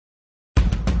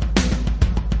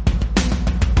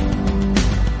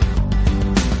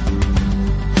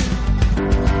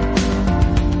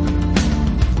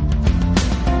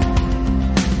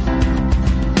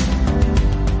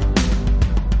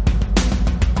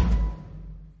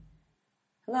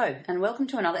Hello, and welcome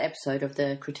to another episode of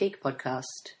the Critique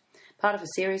Podcast, part of a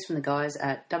series from the guys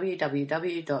at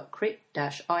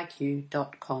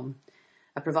www.crit-iq.com,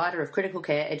 a provider of critical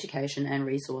care education and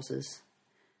resources.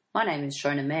 My name is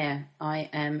Shona Mayer. I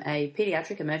am a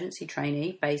paediatric emergency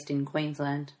trainee based in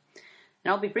Queensland,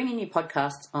 and I'll be bringing you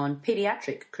podcasts on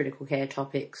paediatric critical care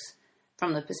topics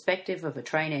from the perspective of a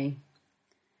trainee.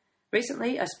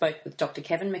 Recently, I spoke with Dr.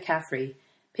 Kevin McCaffrey,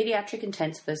 paediatric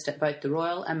intensivist at both the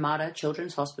Royal and Mater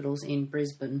Children's Hospitals in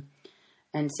Brisbane,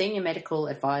 and Senior Medical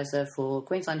Advisor for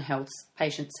Queensland Health's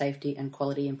Patient Safety and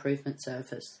Quality Improvement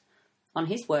Service, on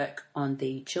his work on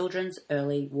the Children's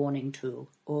Early Warning Tool,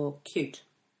 or CUTE.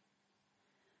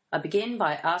 I begin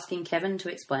by asking Kevin to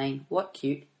explain what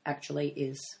CUTE actually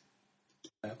is.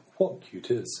 What CUTE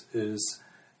is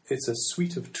it's a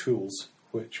suite of tools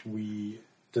which we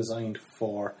designed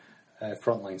for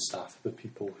frontline staff, the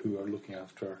people who are looking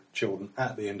after children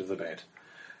at the end of the bed.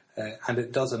 And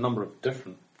it does a number of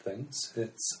different things.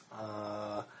 It's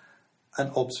an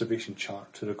observation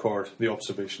chart to record the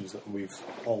observations that we've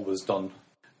always done.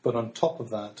 But on top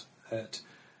of that, it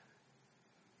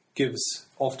gives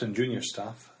often junior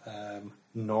staff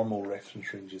normal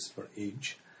reference ranges for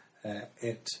age.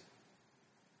 It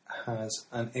has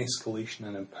an escalation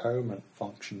and empowerment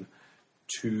function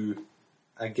to,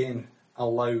 again,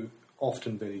 allow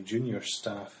often very junior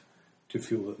staff to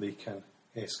feel that they can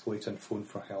escalate and phone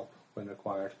for help when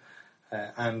required,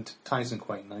 and ties in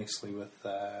quite nicely with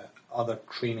other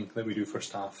training that we do for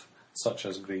staff, such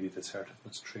as graded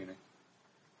assertiveness training.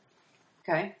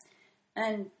 Okay,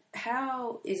 and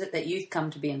how is it that you've come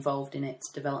to be involved in its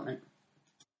development?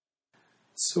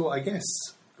 So I guess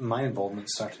my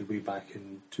involvement started way back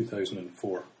in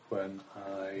 2004 when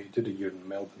I did a year in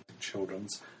Melbourne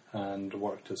Children's and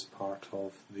worked as part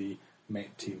of the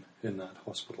Met team in that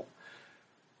hospital.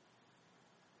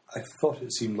 I thought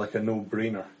it seemed like a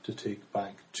no-brainer to take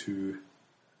back to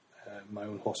my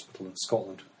own hospital in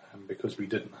Scotland, because we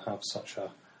didn't have such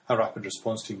a rapid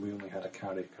response team. We only had a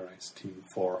cardiac arrest team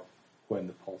for when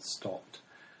the pulse stopped.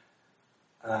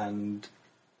 And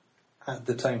at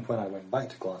the time when I went back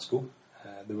to Glasgow,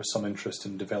 there was some interest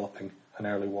in developing an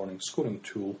early warning scoring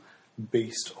tool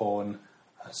based on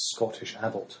a Scottish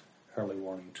adult early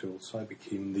warning tool. So I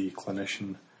became the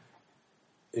clinician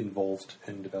involved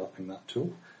in developing that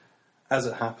tool. As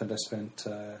it happened, I spent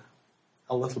a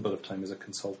little bit of time as a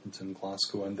consultant in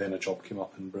Glasgow, and then a job came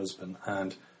up in Brisbane,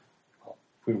 and well,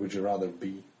 where would you rather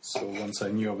be? So once I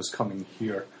knew I was coming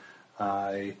here,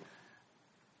 I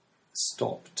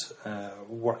stopped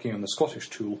working on the Scottish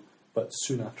tool, but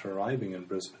soon after arriving in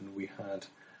Brisbane, we had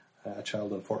a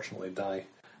child unfortunately die,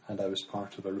 and I was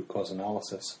part of a root cause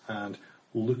analysis, and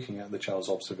looking at the child's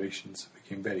observations, it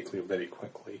became very clear very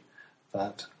quickly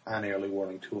that an early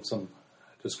warning tool of some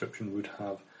description would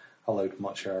have allowed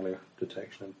much earlier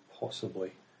detection and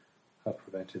possibly have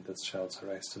prevented this child's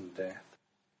arrest and death.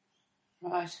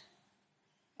 Right.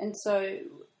 And so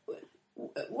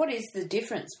what is the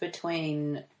difference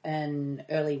between an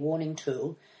early warning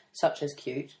tool, such as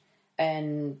CUTE,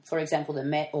 and, for example, the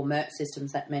MET or MERT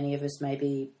systems that many of us may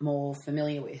be more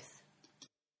familiar with?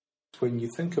 When you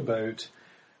think about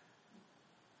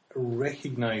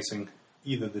recognising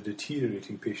either the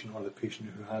deteriorating patient or the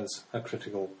patient who has a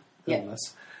critical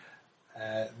illness,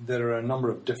 there are a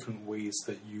number of different ways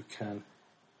that you can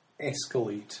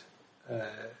escalate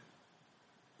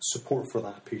support for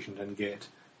that patient and get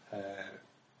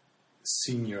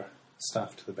senior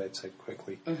staff to the bedside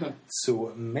quickly. Mm-hmm.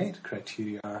 So MET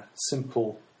criteria are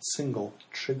simple single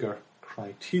trigger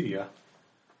criteria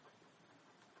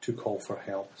to call for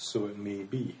help. So it may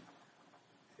be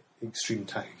extreme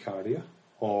tachycardia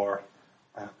or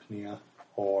apnea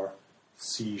or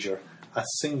seizure, a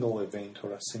single event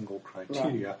or a single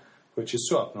criteria, which is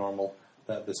so abnormal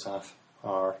that the staff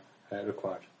are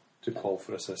required to call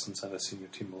for assistance and a senior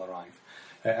team will arrive.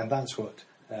 And that's what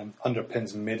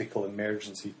underpins medical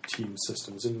emergency team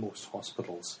systems in most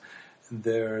hospitals.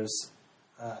 There's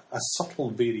a subtle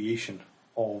variation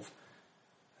of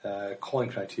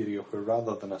calling criteria where,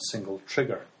 rather than a single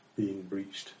trigger being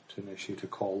breached to initiate a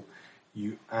call,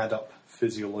 you add up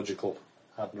physiological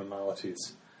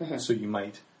abnormalities. Mm-hmm. So you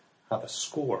might have a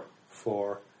score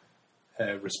for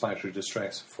respiratory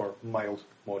distress for mild,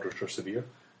 moderate or severe,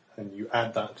 and you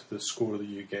add that to the score that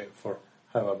you get for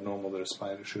how abnormal the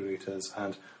respiratory rate is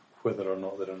and whether or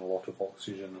not they're in a lot of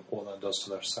oxygen and what that does to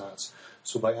their SATs.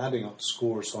 So by adding up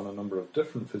scores on a number of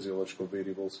different physiological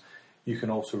variables, you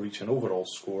can also reach an overall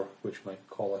score which might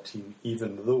call a team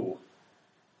even though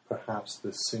perhaps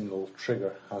the single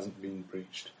trigger hasn't been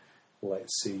breached.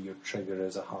 Let's say your trigger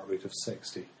is a heart rate of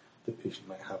 60. The patient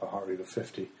might have a heart rate of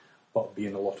 50, but be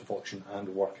in a lot of oxygen and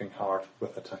working hard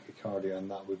with a tachycardia, and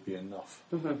that would be enough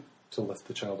to lift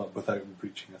the child up without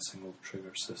breaching a single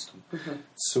trigger system.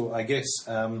 So I guess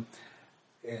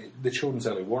the Children's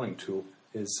Early Warning Tool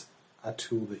is a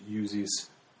tool that uses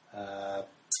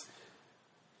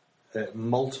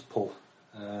multiple...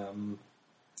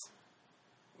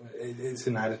 it's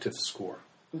an additive score,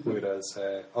 whereas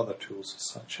other tools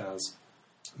such as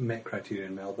Met criteria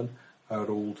in Melbourne, our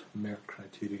old Merck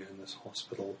criteria in this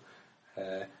hospital,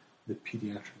 the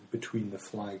paediatric Between the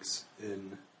Flags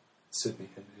in Sydney,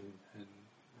 in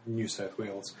New South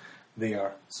Wales, they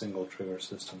are single trigger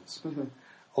systems.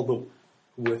 Although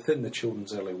within the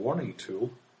Children's Early Warning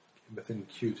Tool, within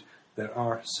CUTE, there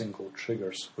are single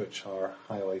triggers which are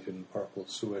highlighted in purple.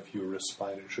 So if your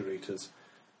respiratory rate is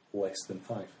less than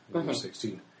 5, and you're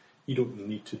 16, you don't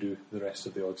need to do the rest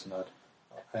of the odds and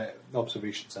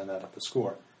observations and add up a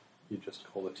score. You just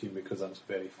call the team because that's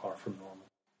very far from normal.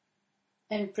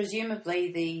 And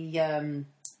presumably the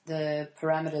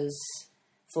parameters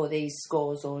for these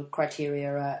scores or criteria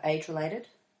are age-related?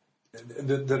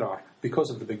 There are. Because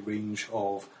of the big range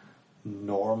of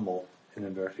normal, in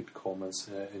inverted commas,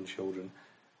 in children,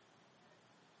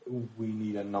 we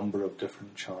need a number of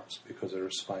different charts because a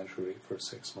respiratory rate for a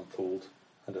 6-month-old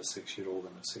and a 6-year-old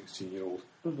and a 16-year-old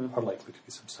are likely to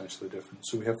be substantially different.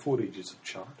 So we have 4 ages of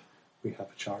chart. We have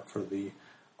a chart for the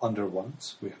under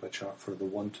 1s. We have a chart for the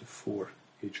 1 to 4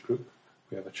 age group.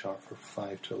 We have a chart for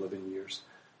 5 to 11 years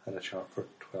and a chart for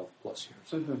 12 plus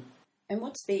years. And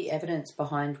what's the evidence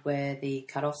behind where the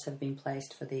cut-offs have been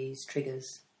placed for these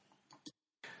triggers?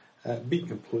 Being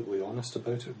completely honest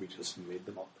about it, we just made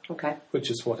them up. Okay. Which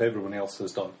is what everyone else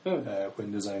has done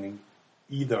when designing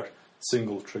either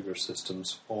single trigger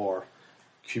systems or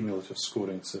cumulative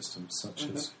scoring systems such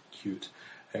as CUTE.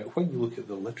 When you look at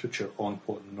the literature on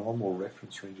what normal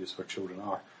reference ranges for children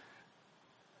are,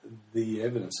 the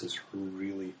evidence is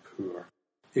really poor.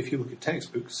 If you look at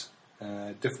textbooks,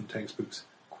 different textbooks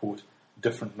quote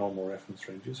different normal reference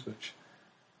ranges, which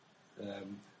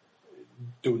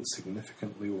don't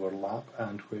significantly overlap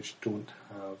and which don't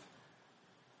have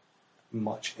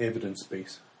much evidence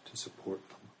base to support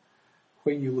them.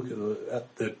 When you look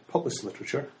at the published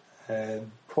literature,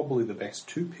 probably the best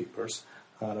 2 papers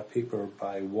are a paper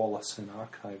by Wallace in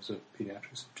Archives of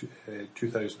Pediatrics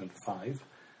 2005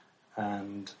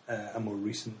 and a more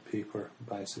recent paper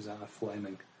by Susanna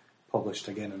Fleming, published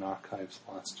again in Archives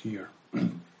last year.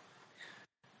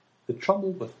 The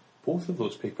trouble with both of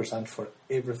those papers, and for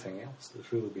everything else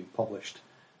that's really been published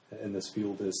in this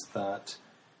field, is that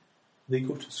they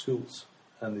go to schools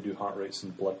and they do heart rates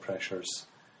and blood pressures.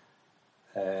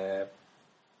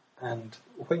 And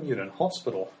when you're in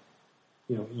hospital,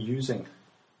 using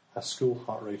a school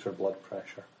heart rate or blood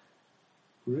pressure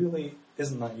really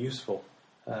isn't that useful,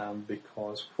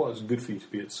 because what is good for you to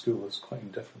be at school is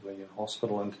quite different when you're in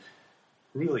hospital, and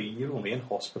really you're only in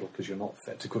hospital because you're not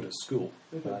fit to go to school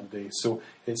that day. So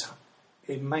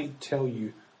it might tell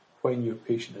you when your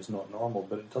patient is not normal,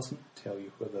 but it doesn't tell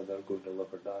you whether they're going to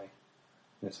live or die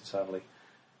necessarily.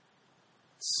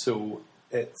 So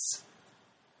it's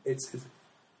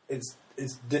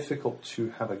difficult to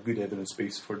have a good evidence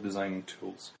base for designing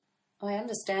tools. I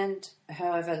understand,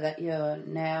 however, that you're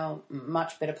now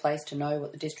much better placed to know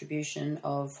what the distribution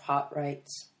of heart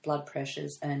rates, blood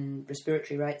pressures and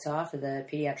respiratory rates are for the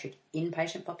paediatric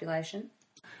inpatient population.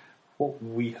 What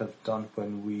we have done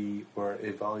when we were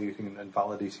evaluating and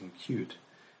validating CUTE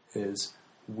is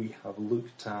we have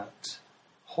looked at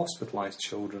hospitalised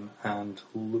children and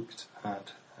looked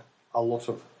at a lot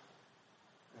of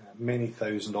many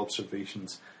thousand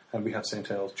observations, and we have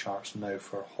centile charts now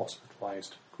for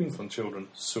hospitalised Queensland children.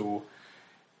 So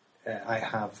I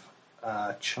have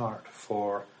a chart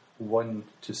for 1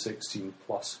 to 16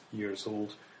 plus years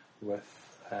old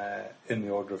with in the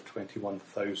order of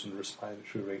 21,000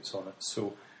 respiratory rates on it.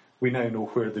 So we now know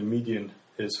where the median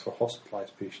is for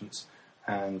hospitalised patients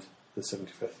and the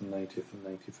 75th and 90th and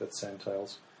 95th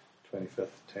centiles,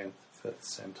 25th, 10th, 5th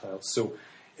centiles. So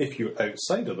if you're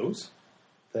outside of those,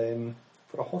 then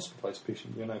for a hospitalised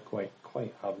patient, you're now quite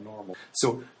abnormal.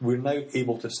 So we're now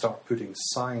able to start putting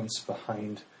science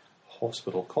behind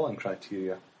hospital calling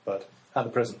criteria, but at the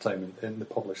present time in the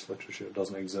published literature it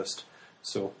doesn't exist.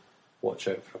 So watch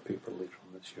out for a paper later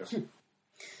on this year.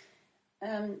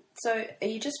 So are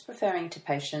you just referring to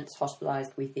patients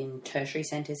hospitalised within tertiary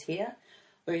centres here,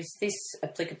 or is this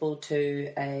applicable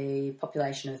to a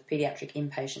population of paediatric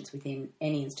inpatients within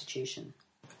any institution?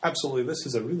 Absolutely. This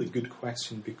is a really good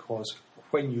question, because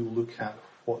when you look at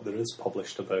what there is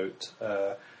published about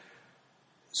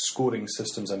scoring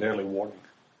systems and early warning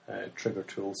trigger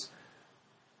tools,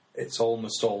 it's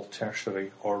almost all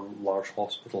tertiary or large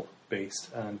hospital based,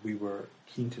 and we were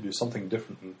keen to do something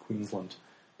different in Queensland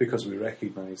because we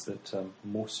recognise that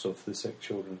most of the sick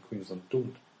children in Queensland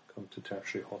don't come to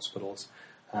tertiary hospitals.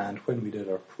 And when we did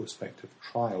our prospective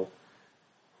trial,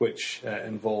 which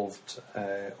involved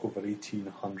over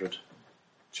 1,800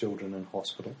 children in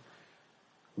hospital,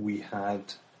 we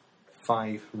had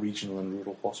 5 regional and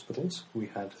rural hospitals, we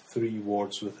had 3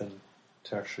 wards within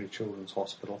Tertiary Children's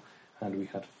Hospital, and we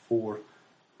had 4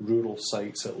 rural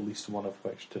sites, at least one of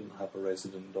which didn't have a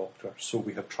resident doctor. So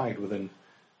we have tried within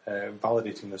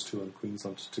validating this tool in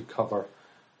Queensland to cover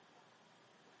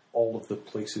all of the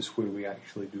places where we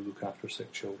actually do look after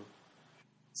sick children.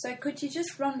 So could you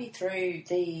just run me through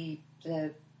the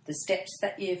steps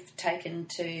that you've taken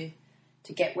to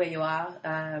get where you are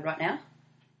right now?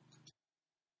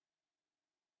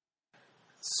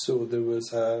 So there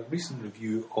was a recent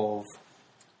review of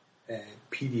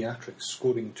paediatric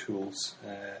scoring tools,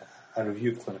 a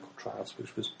review of clinical trials,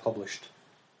 which was published,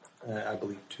 I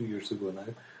believe, 2 years ago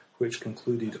now, which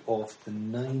concluded of the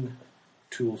 9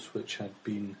 tools which had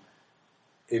been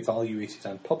evaluated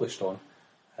and published on,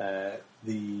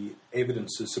 the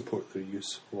evidence to support their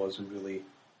use was really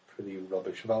pretty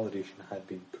rubbish. Validation had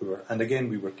been poor, and again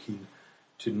we were keen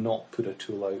to not put a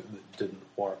tool out that didn't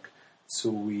work. So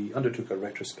we undertook a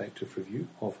retrospective review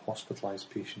of hospitalised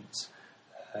patients,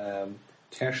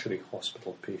 tertiary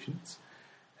hospital patients,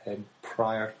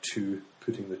 prior to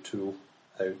putting the tool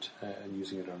out and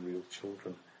using it on real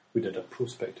children. We did a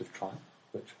prospective trial,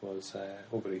 which was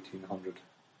over 1,800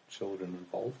 children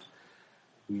involved.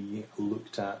 We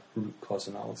looked at root cause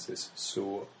analysis.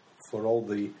 So for all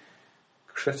the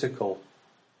critical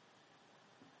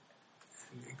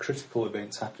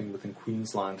events happening within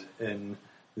Queensland in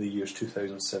the years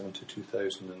 2007 to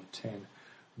 2010,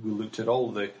 we looked at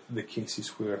all the cases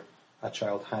where a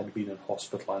child had been in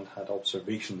hospital and had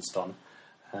observations done,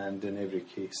 and in every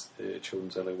case the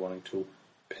Children's Early Warning Tool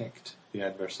picked the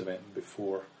adverse event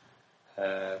before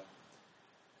they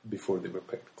were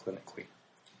picked clinically.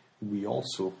 We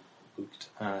also looked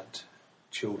at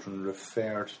children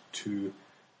referred to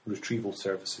Retrieval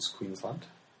Services Queensland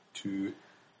to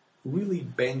really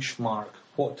benchmark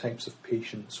what types of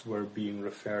patients were being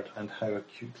referred and how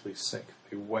acutely sick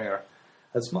they were,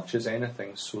 as much as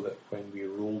anything, so that when we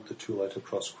rolled the tool out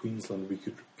across Queensland we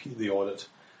could repeat the audit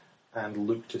and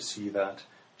look to see that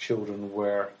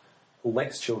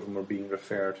less children were being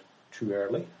referred too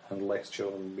early and less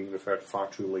children were being referred far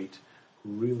too late,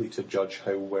 really to judge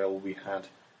how well we had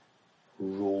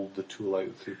rolled the tool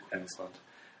out through Queensland.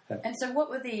 And so what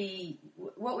were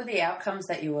the outcomes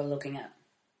that you were looking at?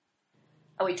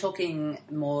 Are we talking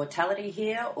mortality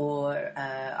here or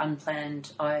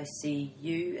unplanned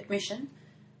ICU admission?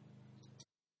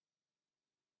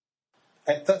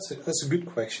 That's a good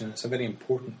question. It's a very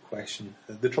important question.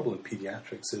 The trouble in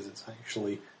paediatrics is it's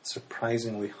actually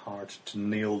surprisingly hard to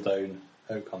nail down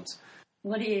outcomes.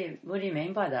 What do you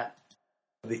mean by that?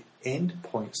 The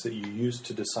endpoints that you use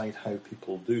to decide how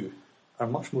people do are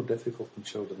much more difficult in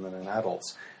children than in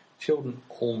adults. Children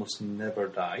almost never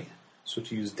die, so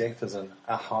to use death as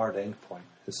a hard endpoint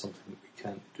is something that we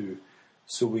can't do.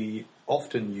 So we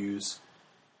often use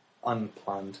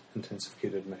unplanned intensive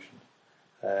care admission.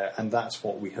 And that's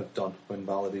what we have done when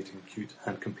validating CUTE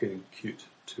and comparing CUTE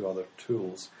to other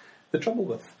tools. The trouble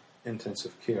with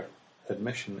intensive care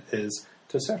admission is,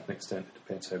 to a certain extent, it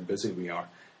depends how busy we are.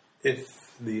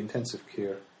 If the intensive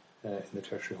care in the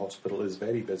tertiary hospital is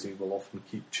very busy, we'll often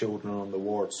keep children on the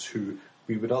wards who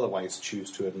we would otherwise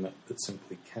choose to admit but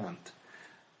simply can't.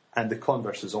 And the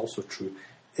converse is also true.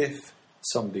 If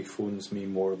somebody phones me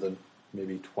more than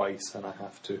maybe twice and I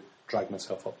have to drag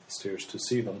myself up the stairs to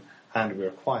see them, and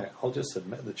we're quiet, I'll just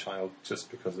admit the child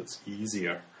just because it's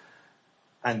easier.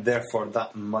 And therefore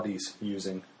that muddies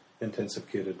using intensive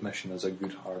care admission as a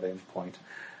good hard endpoint.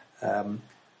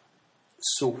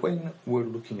 So when we're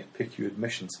looking at PICU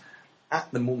admissions,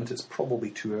 at the moment it's probably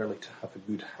too early to have a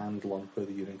good handle on whether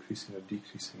you're increasing or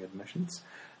decreasing admissions.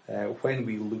 When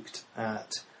we looked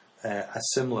at a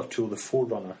similar tool, the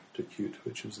forerunner to CUTE,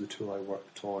 which was the tool I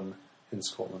worked on in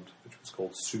Scotland, which was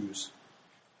called SUSE,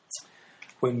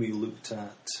 when we looked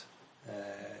at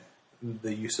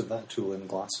the use of that tool in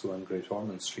Glasgow and Great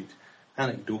Ormond Street,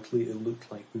 anecdotally it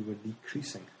looked like we were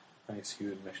decreasing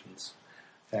ICU admissions.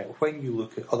 When you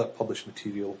look at other published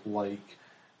material like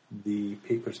the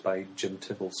papers by Jim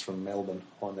Tibbles from Melbourne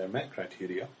on their MET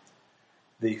criteria,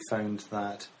 they found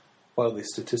that while they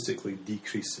statistically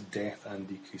decreased death and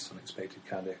decreased unexpected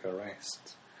cardiac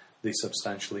arrests, they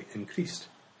substantially increased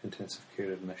intensive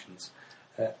care admissions.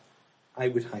 I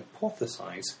would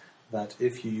hypothesise that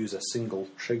if you use a single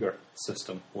trigger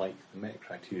system like the MET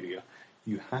criteria,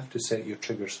 you have to set your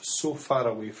triggers so far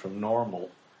away from normal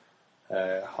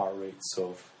heart rates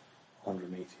of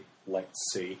 180, let's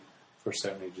say, for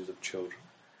certain ages of children.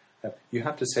 You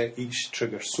have to set each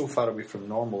trigger so far away from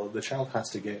normal that the child has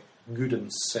to get good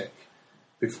and sick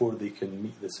before they can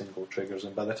meet the single triggers,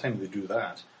 and by the time they do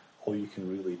that, all you can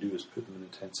really do is put them in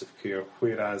intensive care.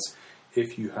 Whereas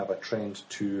if you have a trend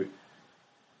to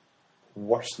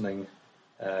worsening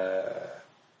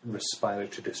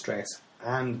respiratory distress,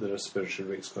 and the respiratory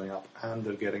rate's going up, and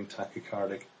they're getting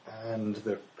tachycardic, and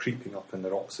they're creeping up in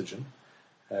their oxygen,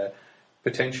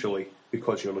 potentially,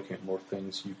 because you're looking at more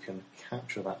things, you can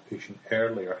capture that patient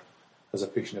earlier as a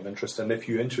patient of interest. And if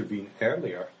you intervene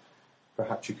earlier,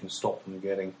 perhaps you can stop them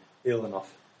getting ill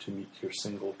enough to meet your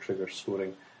single trigger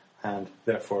scoring, and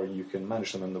therefore you can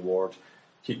manage them in the ward,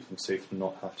 keep them safe, and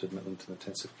not have to admit them to the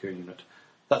intensive care unit.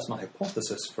 That's my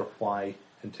hypothesis for why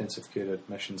intensive care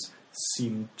admissions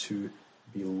seem to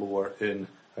be lower in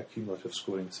a cumulative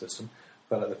scoring system,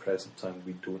 but at the present time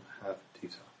we don't have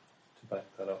data to back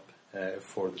that up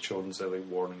for the Children's Early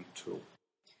Warning Tool.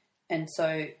 And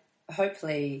so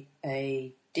hopefully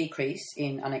a decrease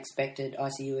in unexpected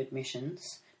ICU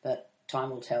admissions, but time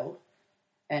will tell.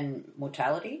 And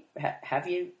mortality, have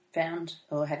you found,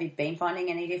 or have you been finding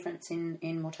any difference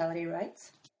in mortality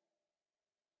rates?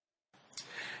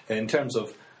 In terms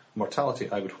of mortality,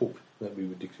 I would hope that we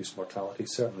would decrease mortality.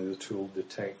 Certainly the tool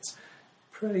detects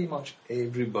pretty much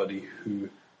everybody who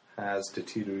has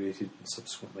deteriorated and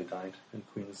subsequently died in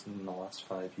Queensland in the last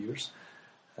 5 years.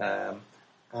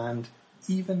 And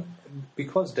even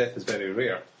because death is very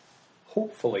rare,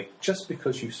 hopefully, just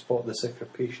because you spot the sicker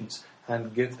patients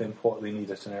and give them what they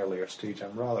need at an earlier stage,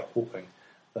 I'm rather hoping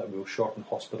that we'll shorten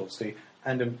hospital stay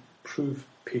and improve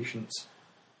patients'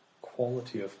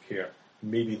 quality of care.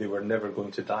 Maybe they were never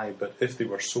going to die, but if they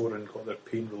were sore and got their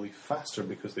pain relief faster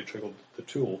because they triggered the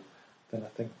tool, then I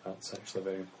think that's actually a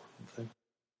very important thing.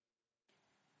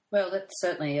 Well, that's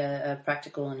certainly a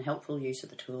practical and helpful use of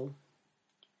the tool.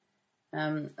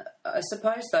 I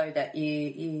suppose, though, that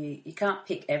you can't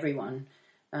pick everyone.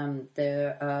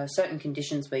 There are certain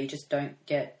conditions where you just don't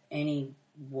get any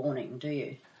warning, do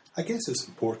you? I guess it's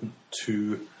important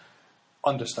to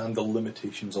understand the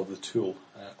limitations of the tool.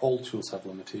 All tools have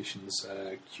limitations.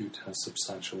 Acute has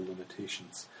substantial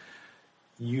limitations.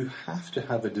 You have to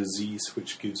have a disease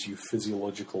which gives you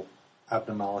physiological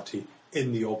abnormality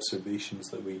in the observations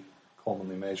that we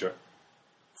commonly measure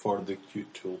for the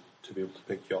acute tool to be able to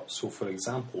pick you up. So, for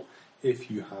example,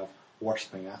 if you have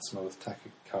worsening asthma with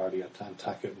tachycardia and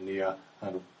tachypnea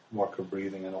and worker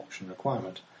breathing and oxygen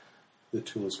requirement, the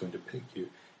tool is going to pick you.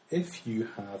 If you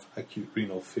have acute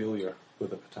renal failure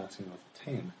with a potassium of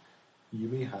 10, you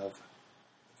may have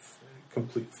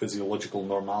complete physiological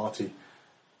normality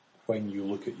when you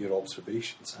look at your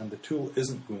observations, and the tool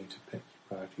isn't going to pick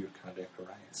you prior to your cardiac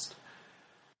arrest.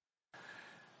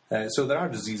 So there are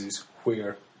diseases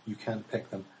where you can't pick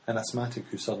them. An asthmatic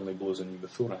who suddenly blows a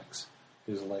pneumothorax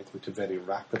is likely to very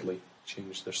rapidly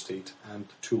change their state, and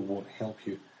the tool won't help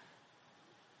you.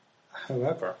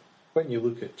 However, when you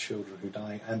look at children who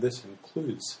die, and this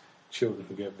includes children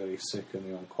who get very sick in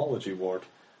the oncology ward,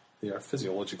 they are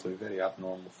physiologically very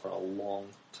abnormal for a long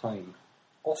time,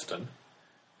 often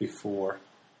before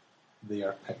they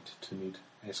are picked to need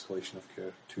escalation of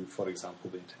care to, for example,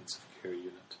 the intensive care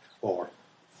unit, or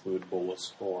fluid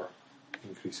bolus, or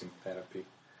increasing therapy,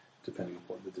 depending on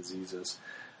what the disease is.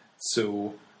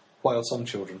 So, while some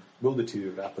children will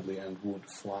deteriorate rapidly and won't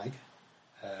flag,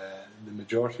 the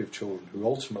majority of children who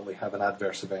ultimately have an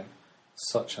adverse event,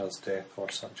 such as death or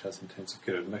such as intensive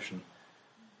care admission,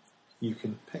 you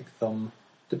can pick them,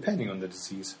 depending on the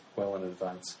disease, well in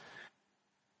advance.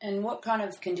 And what kind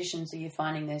of conditions are you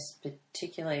finding this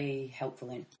particularly helpful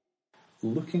in?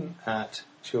 Looking at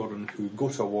children who go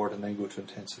to a ward and then go to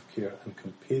intensive care and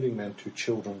comparing them to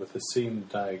children with the same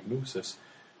diagnosis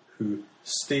who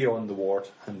stay on the ward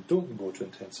and don't go to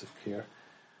intensive care,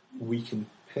 we can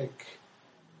pick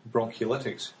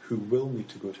bronchiolitics who will need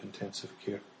to go to intensive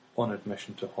care on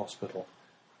admission to hospital,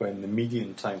 when the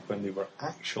median time when they were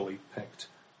actually picked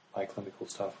by clinical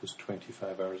staff was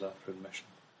 25 hours after admission.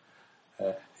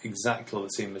 Exactly the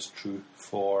same is true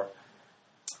for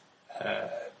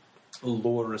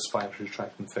lower respiratory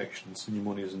tract infections,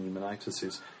 pneumonias and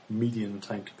pneumonitis. Median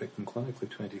time to pick them clinically,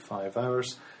 25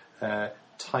 hours.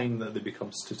 Time that they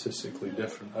become statistically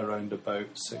different, around about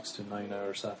 6 to 9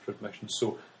 hours after admission.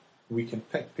 So we can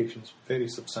pick patients very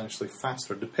substantially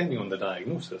faster, depending on the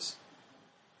diagnosis,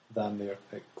 than they are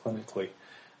picked clinically.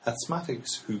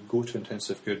 Asthmatics who go to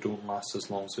intensive care don't last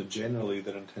as long, so generally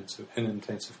they're in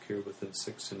intensive care within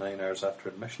 6 to 9 hours after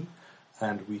admission,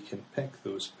 and we can pick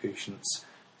those patients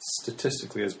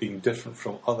statistically as being different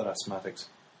from other asthmatics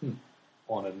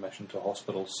on admission to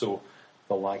hospital, so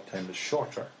the lag time is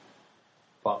shorter,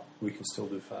 but we can still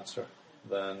do faster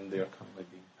than they are currently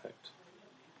being picked.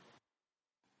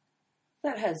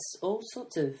 That has all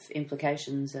sorts of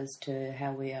implications as to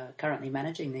how we are currently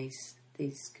managing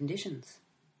these conditions.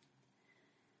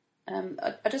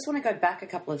 I just want to go back a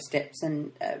couple of steps,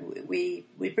 and we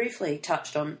briefly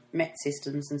touched on MET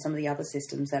systems and some of the other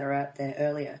systems that are out there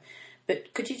earlier.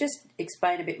 But could you just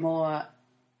explain a bit more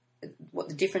what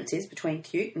the difference is between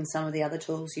CUTE and some of the other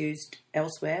tools used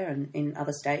elsewhere and in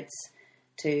other states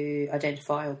to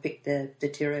identify or pick the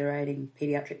deteriorating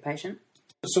paediatric patient?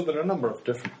 So there are a number of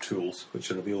different tools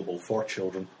which are available for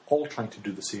children, all trying to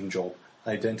do the same job: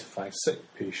 identify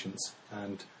sick patients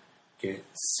and get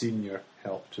senior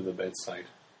help to the bedside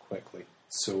quickly.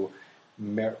 So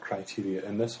MERT criteria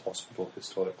in this hospital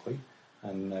historically,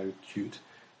 and now CUTE.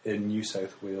 In New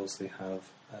South Wales they have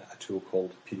a tool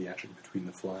called Paediatric Between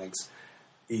the Flags.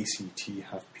 ACT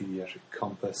have Paediatric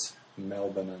Compass.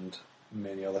 Melbourne and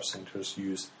many other centres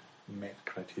use MET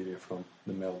criteria from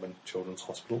the Melbourne Children's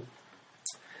Hospital.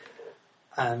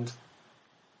 And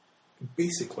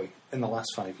basically, in the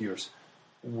last 5 years,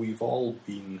 we've all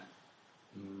been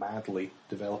madly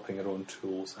developing our own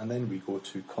tools, and then we go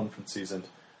to conferences and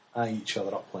eye each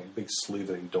other up like big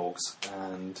slavering dogs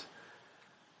and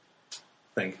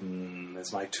think,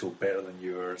 is my tool better than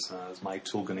yours? Is my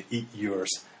tool going to eat yours?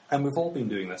 And we've all been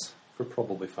doing this for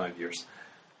probably 5 years.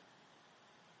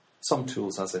 Some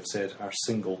tools, as I've said, are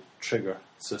single trigger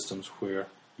systems where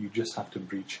you just have to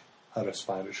breach a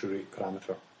respiratory rate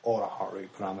parameter or a heart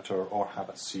rate parameter or have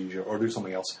a seizure or do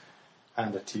something else,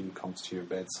 and a team comes to your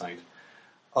bedside.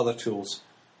 Other tools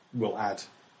will add,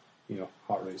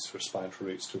 heart rates,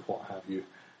 respiratory rates to what have you,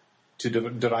 to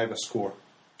derive a score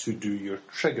to do your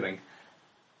triggering.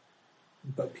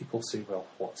 But people say, well,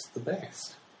 what's the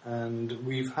best? And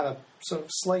we've had a sort of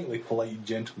slightly polite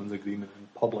gentleman's agreement in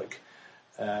public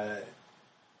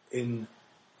in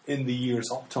the years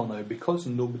up till now, because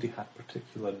nobody had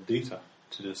particular data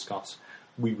to discuss.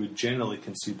 We would generally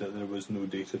concede that there was no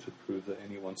data to prove that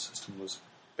any one system was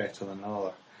better than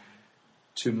another.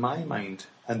 To my mind,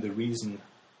 and the reason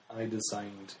I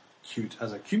designed CUTE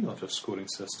as a cumulative scoring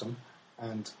system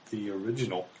and the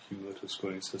original cumulative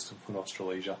scoring system for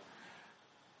Australasia,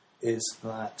 is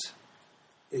that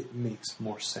it makes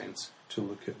more sense to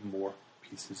look at more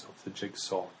pieces of the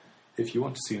jigsaw. If you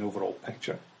want to see an overall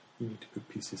picture, you need to put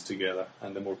pieces together,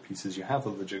 and the more pieces you have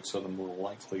of the jigsaw, the more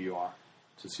likely you are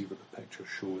to see what the picture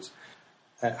shows.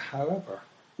 However,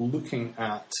 looking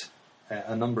at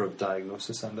a number of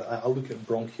diagnoses, and I look at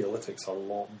bronchiolitics a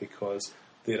lot because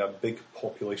they're a big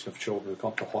population of children who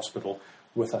come to hospital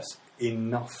with us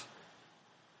enough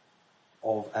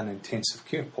of an intensive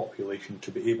care population to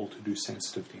be able to do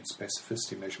sensitivity and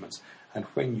specificity measurements. And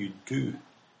when you do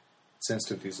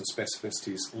sensitivities and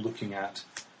specificities looking at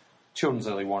Children's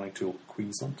Early Warning Tool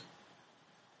Queensland,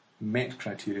 MET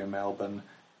criteria Melbourne,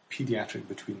 Paediatric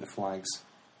Between the Flags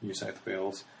New South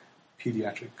Wales,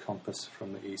 Paediatric Compass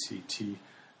from the ACT,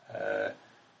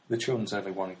 the Children's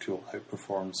Early Warning Tool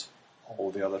outperforms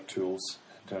all the other tools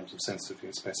in terms of sensitivity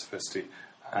and specificity,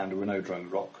 and we're now drawing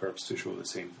ROC curves to show the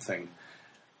same thing,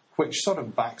 which sort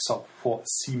of backs up what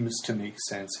seems to make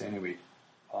sense anyway.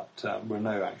 But we're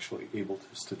now actually able to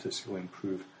statistically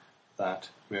improve that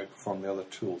we outperform the other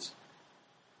tools.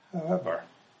 However,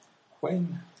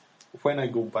 when I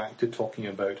go back to talking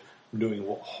about knowing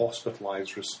what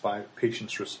hospitalised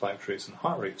patients' respiratory rates and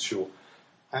heart rates show,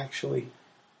 actually,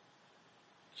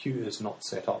 CUTE is not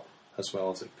set up as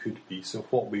well as it could be. So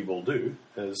what we will do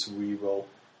is we will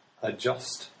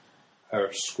adjust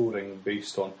our scoring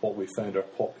based on what we found our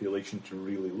population to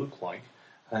really look like,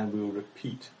 and we'll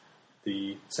repeat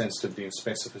the sensitivity and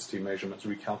specificity measurements,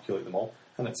 recalculate them all,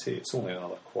 and it's only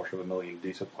another 250,000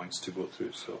 data points to go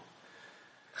through, so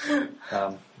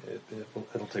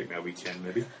it'll take me a weekend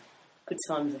maybe. Good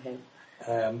times ahead.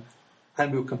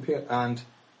 And we'll compare, and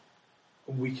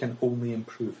we can only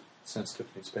improve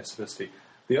sensitivity and specificity.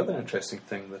 The other interesting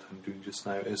thing that I'm doing just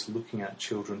now is looking at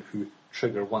children who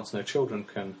trigger once. Now, children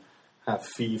can have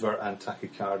fever and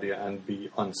tachycardia and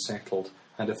be unsettled,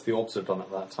 and if the OBS are done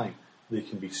at that time, they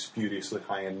can be spuriously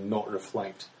high and not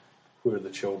reflect where the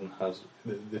child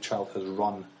has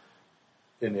run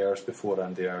in the hours before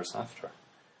and the hours after.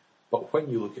 But when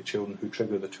you look at children who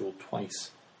trigger the tool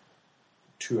twice,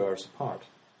 2 hours apart,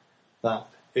 that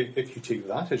if you take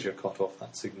that as your cutoff,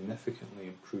 that significantly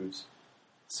improves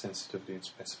sensitivity and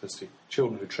specificity.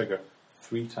 Children who trigger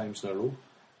 3 times in a row,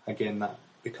 again, that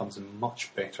becomes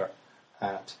much better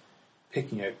at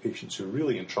picking out patients who are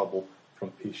really in trouble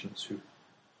from patients who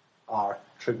are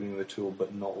triggering the tool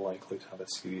but not likely to have a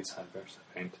serious adverse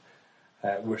event.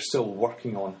 We're still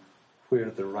working on where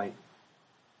the right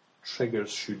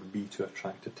triggers should be to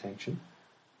attract attention.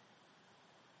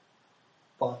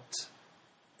 But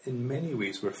in many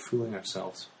ways we're fooling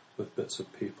ourselves with bits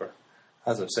of paper.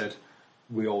 As I've said,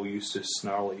 we all used to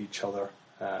snarl at each other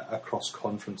across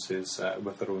conferences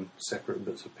with our own separate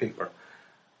bits of paper.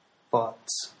 But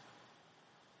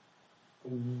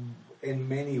in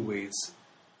many ways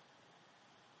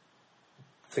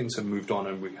things have moved on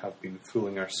and we have been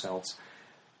fooling ourselves.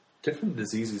 Different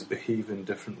diseases behave in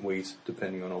different ways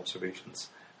depending on observations.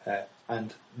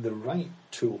 And the right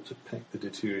tool to pick the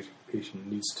deteriorating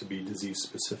patient needs to be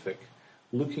disease-specific.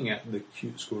 Looking at the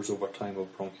acute scores over time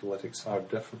of bronchiolitics are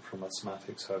different from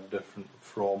asthmatics, are different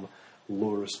from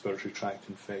lower respiratory tract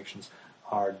infections,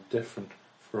 are different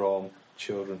from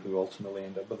children who ultimately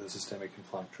end up with a systemic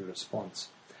inflammatory response.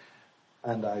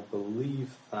 And I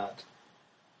believe that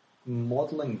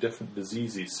modelling different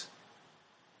diseases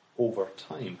over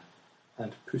time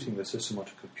and putting the system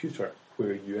onto a computer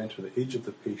where you enter the age of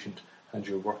the patient and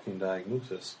your working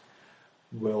diagnosis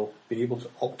will be able to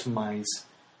optimise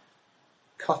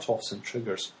cut-offs and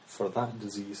triggers for that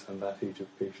disease and that age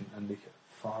of patient and make it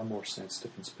far more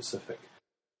sensitive and specific.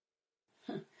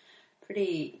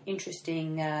 Pretty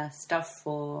interesting stuff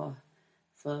for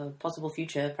possible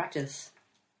future practice.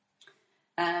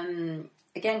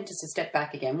 Again, just a step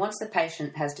back again. Once the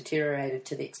patient has deteriorated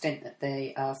to the extent that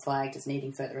they are flagged as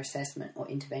needing further assessment or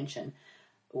intervention,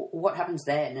 what happens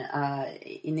then?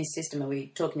 In this system, are we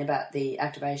talking about the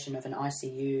activation of an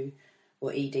ICU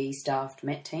or ED staffed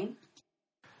MET team?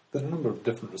 There are a number of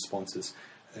different responses.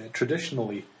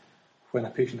 Traditionally, when a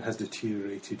patient has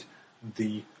deteriorated,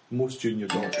 the most junior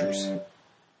doctors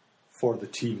for the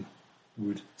team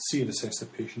would see and assess the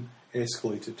patient,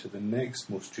 escalate it to the next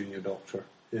most junior doctor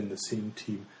in the same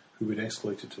team, who would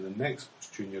escalate it to the next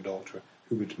most junior doctor,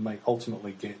 who might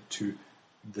ultimately get to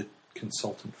the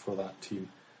consultant for that team.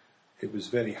 It was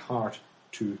very hard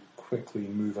to quickly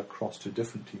move across to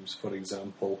different teams, for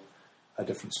example, a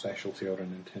different specialty or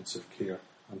an intensive care,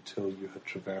 until you had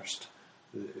traversed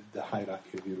the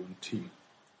hierarchy of your own team.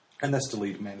 And this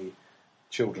delayed many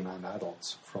children and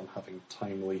adults from having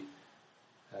timely,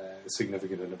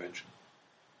 significant intervention.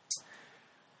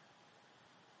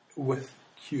 With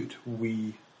acute,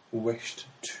 we wished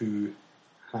to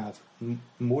have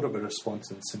more of a response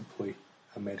than simply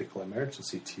a medical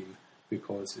emergency team,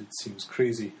 because it seems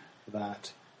crazy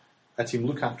that a team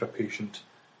look after a patient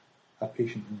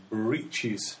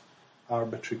breaches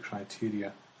arbitrary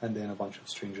criteria, and then a bunch of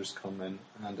strangers come in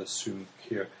and assume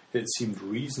care. It seemed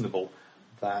reasonable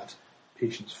that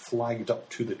patients flagged up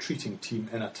to the treating team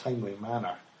in a timely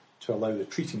manner to allow the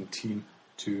treating team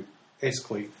to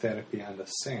escalate therapy and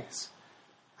assess,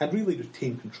 and really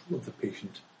retain control of the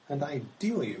patient. And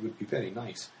ideally it would be very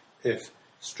nice if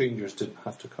strangers didn't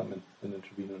have to come in and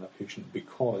intervene on a patient,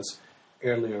 because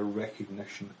earlier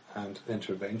recognition and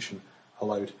intervention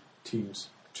allowed teams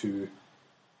to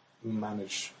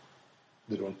manage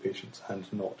their own patients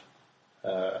and not,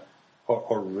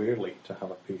 or rarely to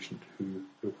have a patient who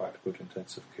required to go to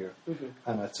intensive care. Mm-hmm.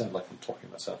 And I sound like I'm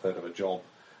talking myself out of a job.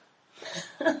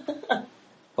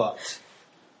 But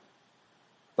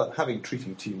having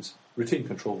treating teams retain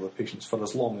control of the patients for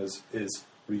as long as is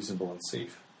reasonable and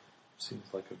safe seems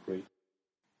like a great...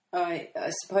 I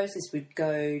suppose this would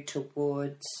go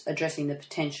towards addressing the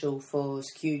potential for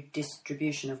skewed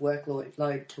distribution of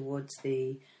workload towards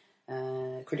the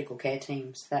critical care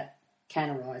teams that can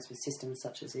arise with systems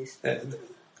such as this.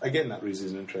 Again, that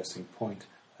raises an interesting point.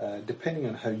 Depending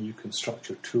on how you construct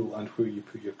your tool and where you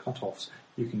put your cut-offs,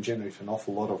 you can generate an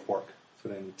awful lot of work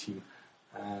for any team.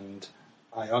 And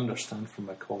I understand from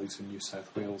my colleagues in New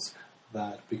South Wales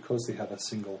that because they have a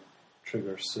single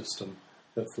trigger system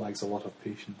that flags a lot of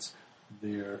patients,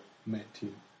 their MET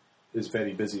team is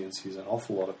very busy and sees an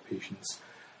awful lot of patients.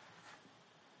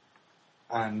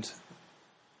 And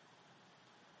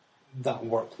that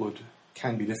workload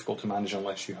can be difficult to manage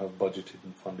unless you have budgeted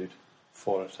and funded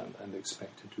for it and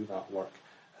expect to do that work.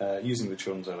 Using the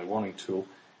Children's Early Warning tool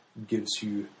gives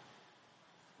you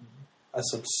a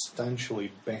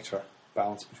substantially better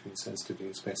balance between sensitivity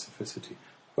and specificity.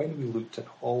 When we looked at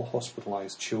all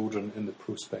hospitalised children in the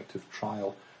prospective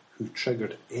trial who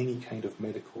triggered any kind of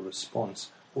medical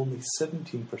response, only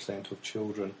 17% of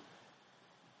children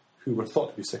who were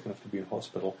thought to be sick enough to be in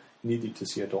hospital needed to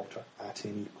see a doctor at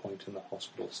any point in the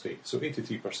hospital stay. So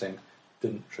 83%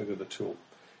 didn't trigger the tool.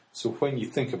 So when you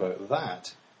think about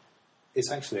that,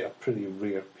 it's actually a pretty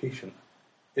rare patient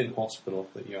in hospital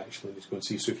that you actually need to go and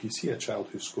see. So if you see a child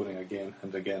who's scoring again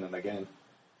and again and again,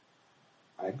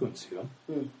 I'd go and see them.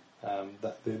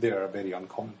 They are a very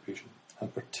uncommon patient.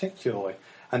 And particularly,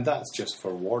 and that's just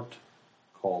for ward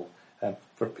call,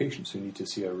 for patients who need to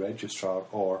see a registrar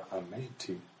or a med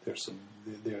team,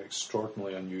 they're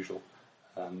extraordinarily unusual.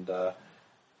 And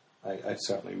I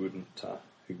certainly wouldn't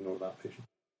ignore that patient.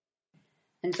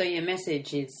 And so your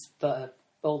message is for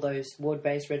all those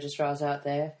ward-based registrars out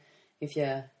there, if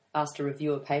you're asked to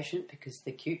review a patient because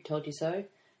the CUTE told you so,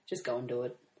 just go and do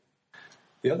it.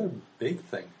 The other big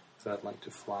thing that I'd like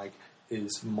to flag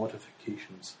is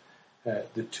modifications.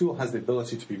 The tool has the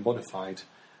ability to be modified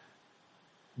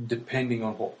depending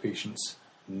on what patients'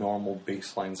 normal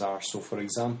baselines are. So, for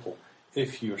example,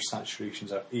 if your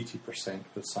saturations are 80%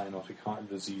 with cyanotic heart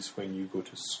disease when you go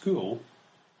to school,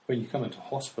 when you come into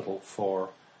hospital for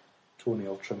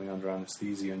toenail trimming under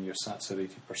anaesthesia and your SATs are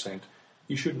 80%,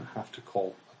 you shouldn't have to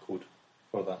call a code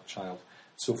for that child.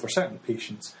 So for certain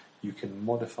patients, you can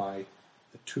modify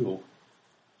the tool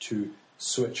to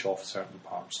switch off certain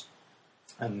parts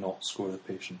and not score the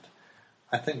patient.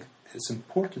 I think it's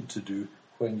important to do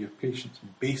when your patient's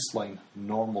baseline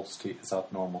normal state is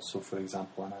abnormal. So for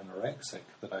example, an anorexic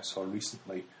that I saw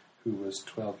recently who was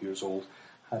 12 years old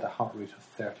had a heart rate of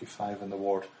 35 in the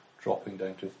ward, dropping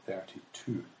down to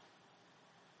 32.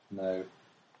 Now,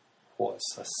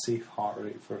 what's a safe heart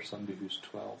rate for somebody who's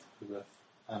 12 with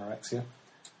anorexia?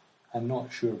 I'm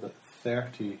not sure, but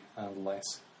 30 and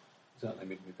less certainly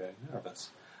made me very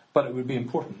nervous. But it would be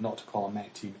important not to call a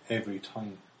MET team every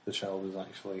time the child is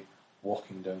actually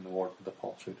walking down the ward with a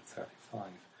pulse rate of 35.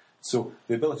 So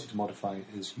the ability to modify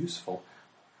is useful.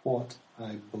 What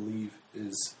I believe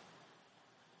is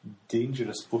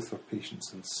dangerous both for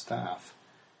patients and staff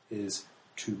is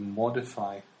to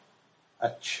modify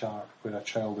a chart where a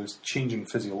child is changing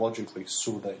physiologically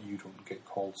so that you don't get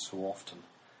called so often.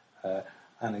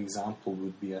 An example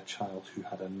would be a child who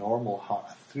had a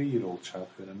 3-year-old child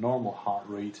who had a normal heart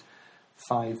rate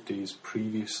 5 days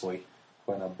previously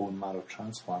when a bone marrow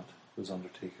transplant was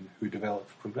undertaken, who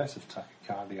developed progressive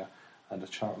tachycardia, and the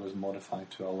chart was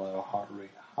modified to allow a heart rate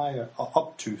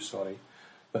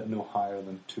but no higher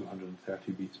than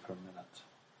 230 beats per minute.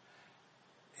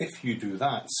 If you do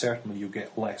that, certainly you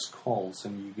get less calls,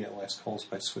 and you get less calls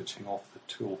by switching off the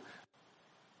tool.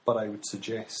 But I would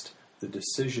suggest the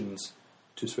decisions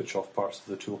to switch off parts of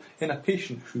the tool in a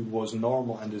patient who was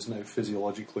normal and is now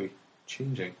physiologically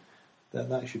changing,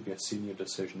 that should be a senior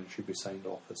decision and should be signed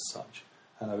off as such.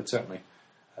 And I would certainly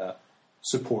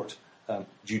support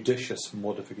judicious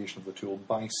modification of the tool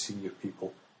by senior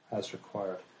people as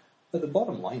required. But the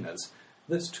bottom line is,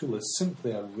 this tool is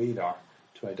simply a radar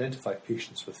to identify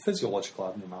patients with physiological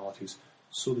abnormalities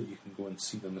so that you can go and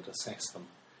see them and assess them.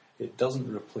 It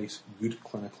doesn't replace good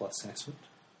clinical assessment,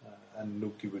 and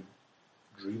nobody would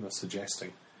dream of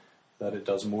suggesting that it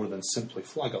does more than simply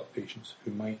flag up patients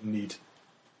who might need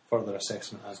further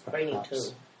assessment as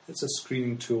perhaps. It's a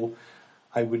screening tool.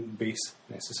 I wouldn't base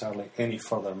necessarily any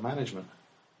further management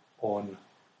on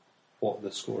what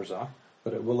the scores are,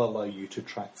 but it will allow you to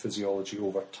track physiology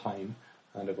over time,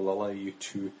 and it will allow you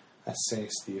to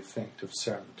assess the effect of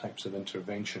certain types of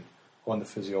intervention on the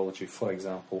physiology. For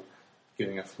example,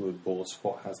 giving a fluid bolus,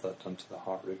 what has that done to the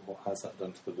heart rate? What has that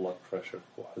done to the blood pressure?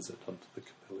 What has it done to the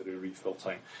capillary refill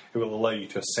time? It will allow you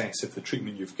to assess if the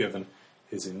treatment you've given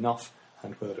is enough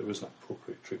and whether it was an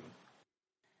appropriate treatment.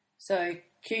 So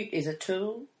CUTE is a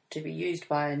tool to be used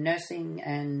by nursing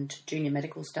and junior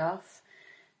medical staff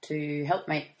to help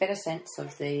make better sense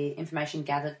of the information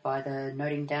gathered by the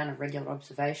noting down of regular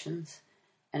observations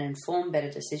and inform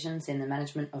better decisions in the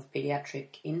management of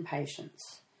paediatric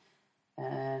inpatients.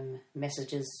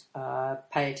 Messages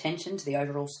pay attention to the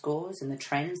overall scores and the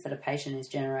trends that a patient is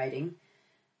generating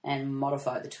and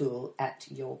modify the tool at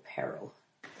your peril.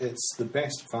 It's the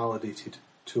best validated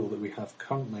tool that we have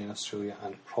currently in Australia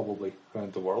and probably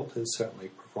around the world. It certainly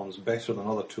performs better than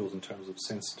other tools in terms of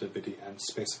sensitivity and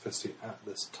specificity at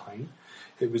this time.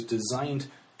 It was designed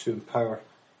to empower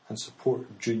and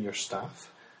support junior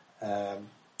staff,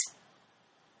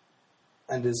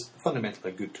 and is fundamentally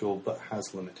a good tool but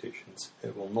has limitations.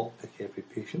 It will not pick every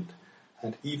patient,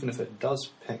 and even if it does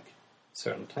pick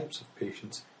certain types of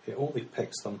patients, it only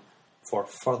picks them for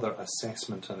further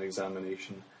assessment and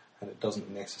examination, and it doesn't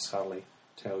necessarily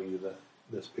tell you that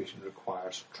this patient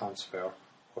requires transfer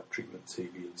or treatment C,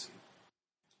 B and C.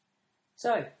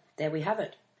 So, there we have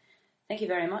it. Thank you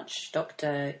very much,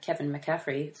 Dr. Kevin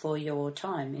McCaffrey, for your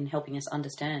time in helping us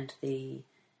understand the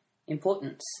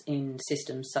importance in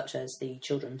systems such as the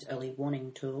Children's Early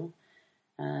Warning Tool,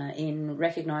 in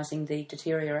recognising the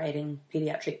deteriorating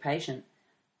paediatric patient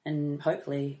and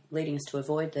hopefully leading us to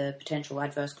avoid the potential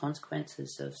adverse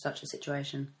consequences of such a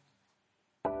situation.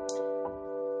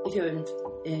 If you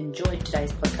enjoyed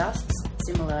today's podcasts,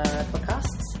 similar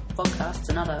podcasts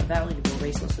and other valuable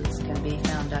resources can be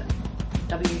found at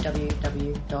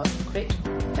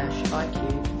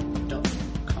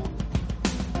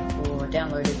www.crit-iq.com or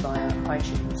downloaded via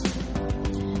iTunes.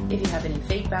 If you have any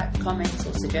feedback, comments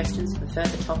or suggestions for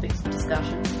further topics of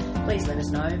discussion, please let us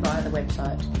know via the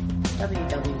website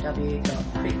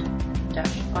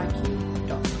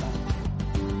www.crit-iq.com.